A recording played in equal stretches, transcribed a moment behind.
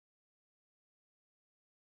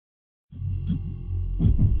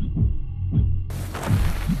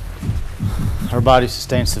Her body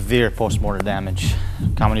sustained severe post-mortem damage.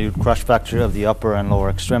 Commonly due to crush fracture of the upper and lower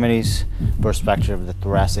extremities, burst fracture of the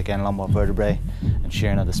thoracic and lumbar vertebrae, and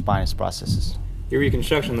shearing of the spinous processes. Your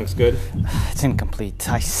reconstruction looks good. It's incomplete.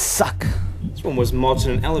 I suck. This one was mulched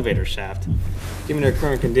in an elevator shaft. Given her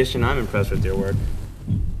current condition, I'm impressed with your work.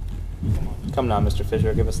 Come now, Mr.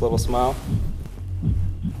 Fisher, give us a little smile.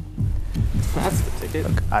 That's the ticket.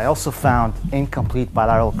 Look, I also found incomplete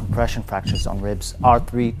bilateral compression fractures on ribs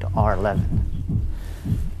R3 to R11.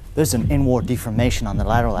 There's an inward deformation on the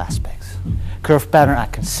lateral aspects. Curve pattern are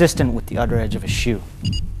consistent with the other edge of a shoe.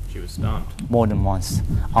 She was stomped. More than once,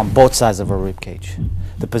 on both sides of her rib cage.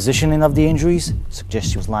 The positioning of the injuries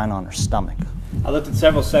suggests she was lying on her stomach. I looked at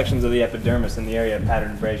several sections of the epidermis in the area of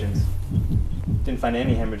patterned abrasions. Didn't find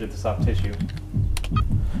any hemorrhage of the soft tissue.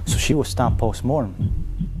 So she was stomped post-mortem.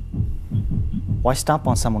 Why stomp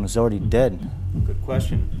on someone who's already dead? Good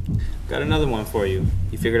question. Got another one for you.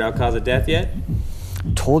 You figured out cause of death yet?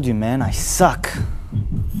 Told you, man, I suck.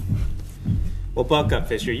 Well, buck up,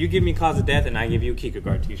 Fisher. You give me cause of death and I give you a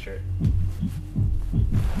Kierkegaard t-shirt.